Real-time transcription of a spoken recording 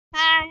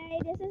Hi,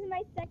 this is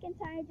my second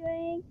time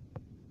doing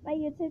my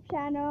YouTube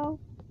channel.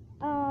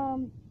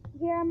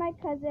 Here are my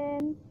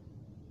cousins.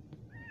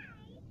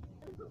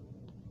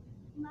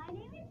 My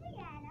name is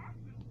Brianna.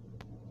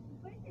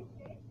 We're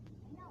sisters.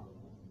 No.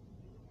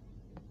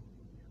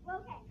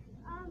 Well, okay.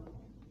 I'm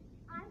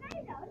not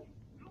a dog.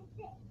 I'm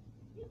six.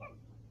 Because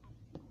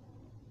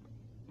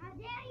how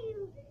dare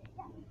you?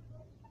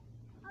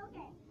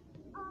 Okay.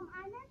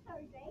 I'm in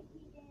third grade.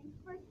 She's in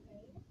first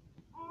grade.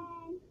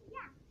 And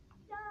yeah.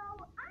 So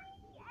I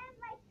am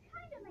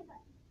kind of like a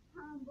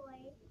tomboy.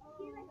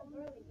 She's like a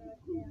girly girl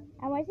too.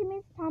 And when she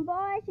means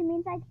tomboy, she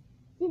means like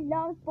she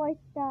loves boy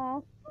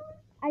stuff.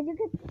 As you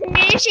can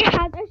see, she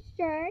has a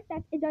shirt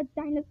that is a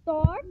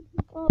dinosaur.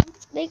 Well,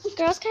 like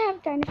girls can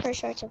have dinosaur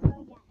shirts as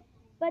well.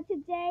 But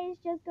today is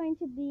just going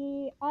to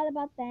be all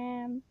about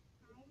them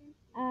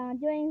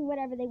doing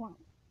whatever they want.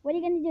 What are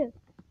you going to do?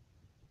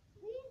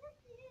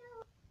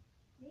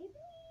 Maybe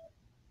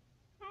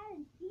hide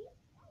and seek.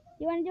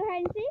 You want to do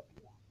hide and seek?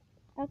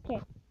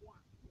 Okay.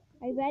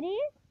 Are you ready?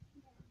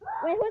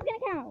 Wait, who's going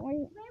to count?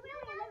 Wait.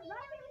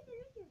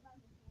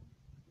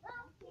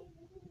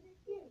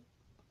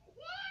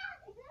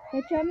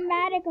 The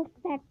dramatic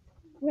effect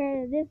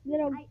where this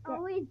little I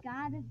always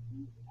gotta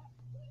be.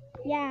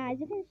 Yeah, as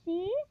you can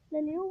see, the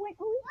little one.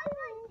 Oh,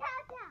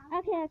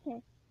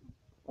 okay.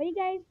 What do you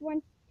guys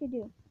want to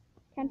do?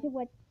 Count to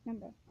what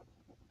number?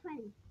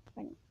 20.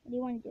 20. What do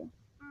you want to do?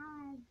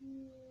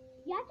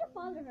 You have to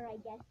follow her, I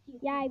guess. Too.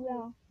 Yeah, I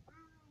will.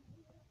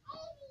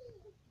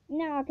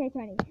 No, okay,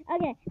 20.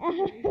 Okay.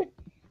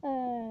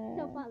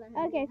 So follow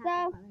her. Okay,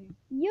 so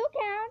you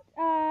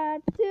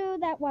count to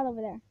that wall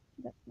over there.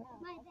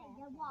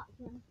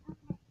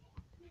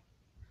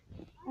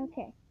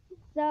 Okay.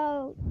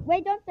 So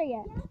wait, don't say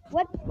yet.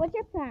 What's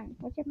your plan?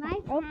 What's your plan? My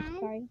Oh, plan?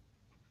 sorry.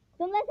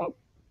 Don't listen.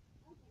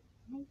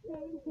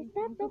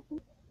 Stop.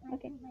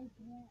 Okay.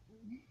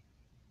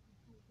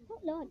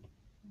 Don't look.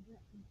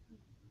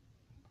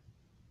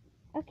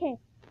 Okay.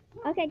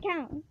 Okay,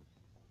 count.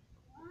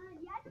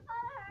 You have to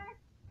follow her.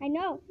 I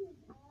know.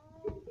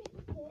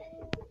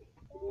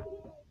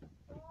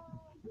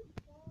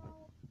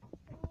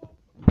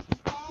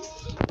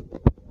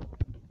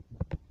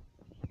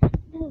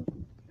 No.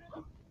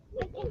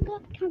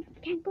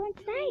 Can't go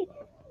inside.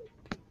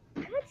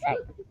 Go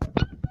inside.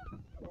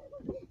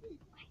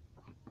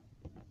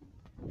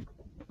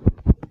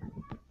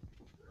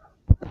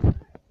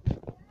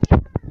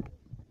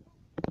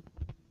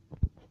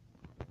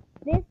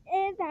 This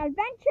is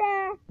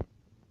adventure.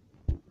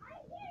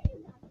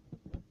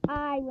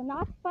 I will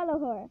not follow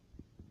her.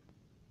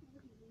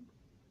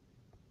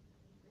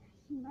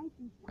 She might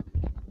be.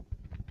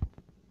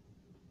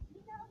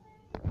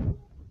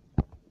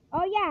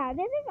 Oh yeah,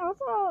 this is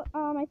also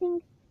I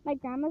think my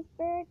grandma's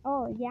bird.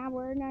 Oh yeah,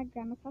 we're in our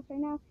grandma's house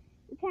right now.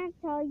 We can't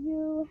tell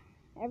you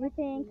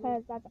everything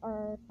because that's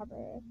our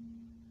privacy.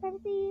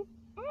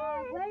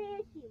 Where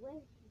is she?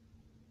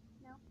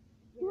 No?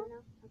 You don't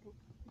know? Okay.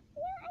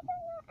 Yeah, I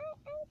don't know.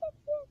 I'm just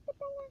here, but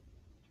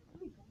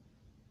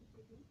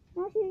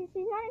no,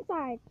 she's not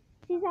inside.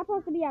 She's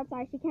supposed to be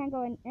outside. She can't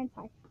go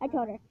inside. I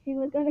told her she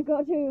was gonna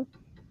go to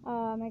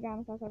my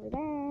grandma's house over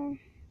there.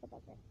 But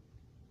that's it.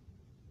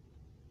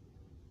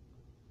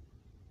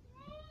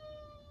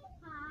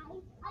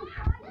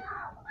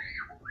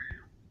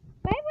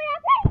 Wait, we're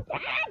not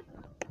playing tag!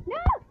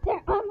 No!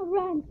 They're on the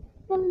run!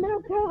 The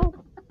little girl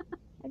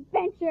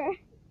adventure.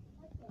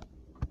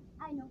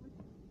 I know.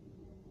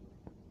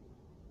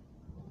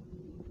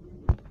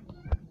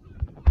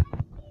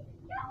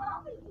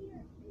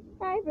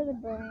 Sorry for the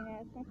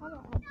burniness. My father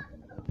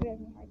gives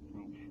me a hard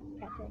time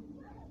catching.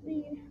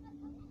 Please.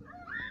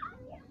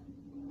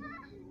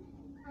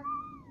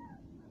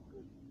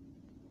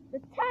 The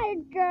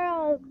tired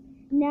girl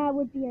now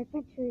would be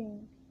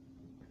adventuring.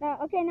 No,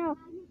 okay, no.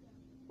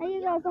 There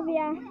you go,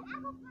 Sophia.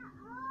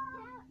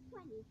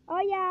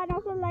 Oh yeah, and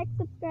also like,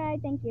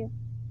 subscribe. Thank you.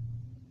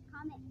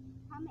 Comment.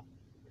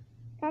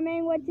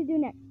 Comment what to do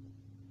next.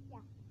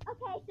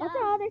 Okay, so.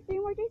 Also, there's 3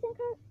 more days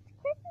until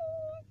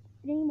Christmas.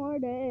 3 more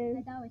days.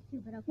 I thought it was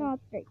 2, but okay. No,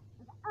 it's 3.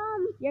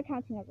 You're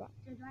counting as well.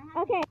 So do I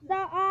have Okay, so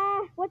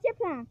what's your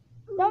plan?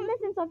 Don't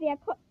listen, Sophia.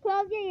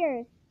 Close your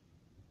ears.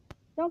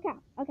 Don't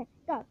count. Okay,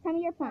 go. Tell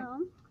me your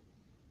plan.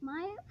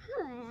 My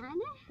plan.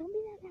 Don't be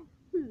that loud.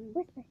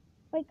 Whisper.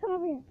 Wait, come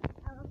over here.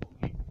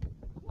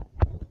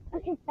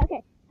 Okay.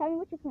 Tell me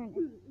what your plan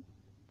is.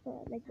 So,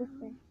 like,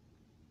 whisper.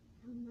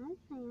 My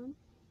plan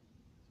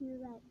to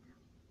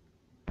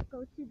go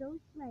to those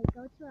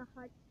go to a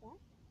hard step,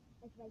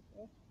 like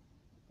this,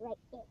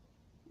 like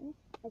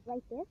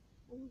this.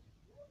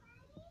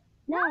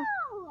 No.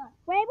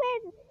 Wait.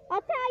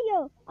 I'll tell you.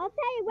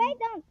 Wait,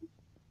 don't.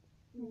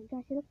 Oh my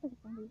gosh, she looks like a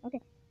zombie.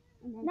 Okay.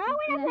 No,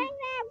 we're not playing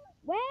that.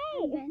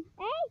 Wait.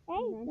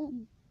 Hey.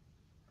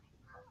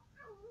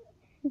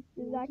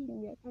 She's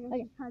acting weird. Okay.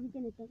 She's probably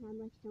gonna think I'm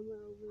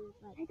somewhere over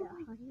the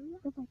hard area.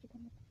 Don't want you to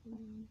come up.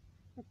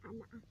 But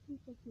I'm actually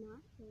just not,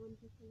 so I'm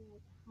just gonna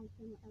hide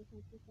somewhere else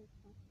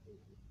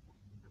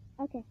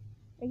Okay.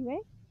 Are you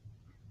ready?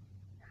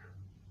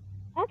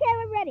 Okay,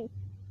 we're ready.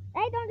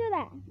 Hey, don't do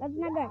that. That's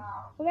not good.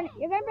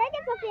 You're gonna break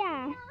it,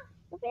 Sophia.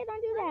 Sophia,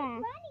 don't do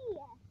that.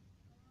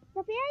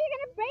 Sophia, you're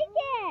gonna break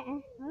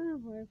it. Oh,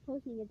 we're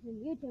posting it to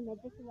YouTube,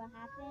 but this is what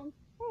happened.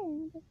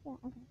 Hey, just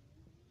that. Okay.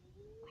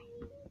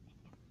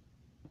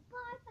 4,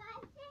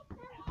 5,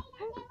 6, 7,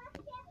 8, 9, 10,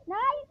 11, 12. No,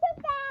 you're too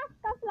fast.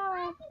 Go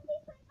slower.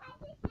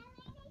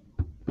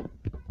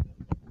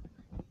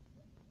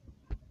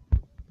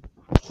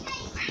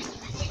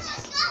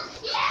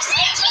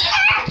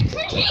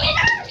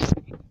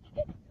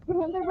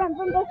 Run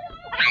from the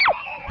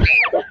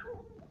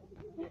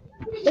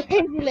the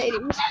crazy lady.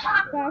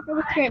 Sorry for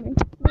the screaming.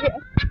 Yeah.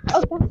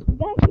 Oh gosh, you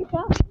gotta keep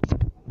up.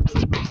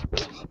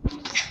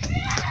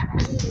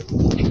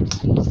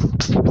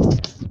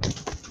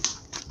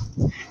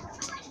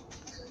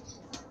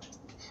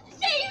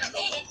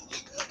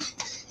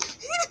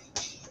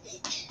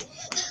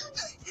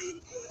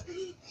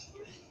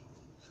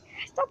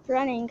 Stop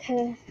running,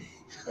 cause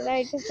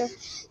I just go.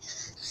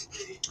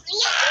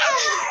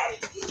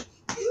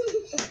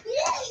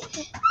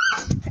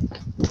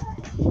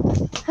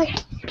 Okay.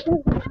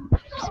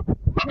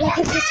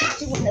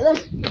 Another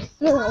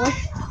one.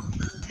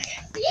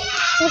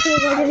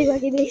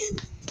 Okay, please.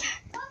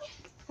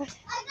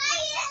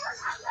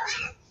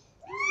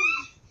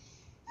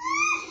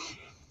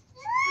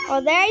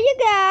 Oh, there you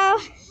go.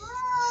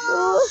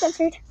 Ooh,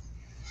 censored.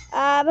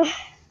 Well, That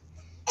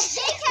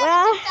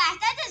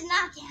does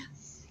not count.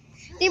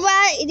 do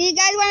you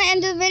guys want to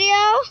end the video?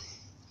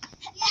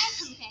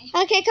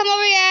 Okay. Okay, come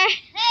over here.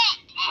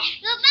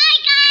 Goodbye,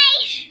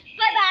 guys.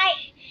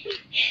 Bye-bye.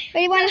 What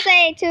do you want to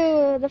say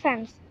to the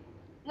fans?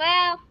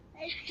 Well,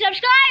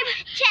 subscribe,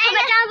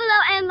 comment down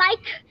below, and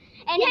like,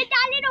 and hit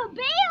that little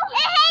bell.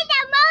 And hit the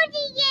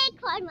emoji,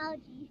 unicorn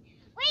emoji.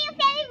 What your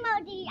favorite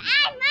emoji?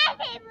 My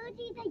favorite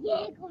emoji is the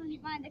unicorn.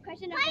 Fine, the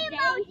question of the day.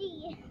 Emoji?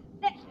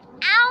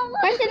 Ow.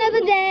 Question of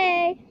the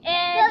day.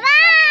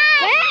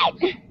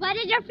 Goodbye. Wait. What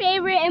is your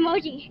favorite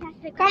emoji?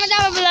 Comment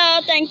down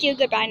below. Thank you.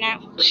 Goodbye now.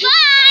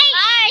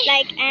 Bye.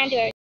 Like and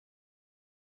yours.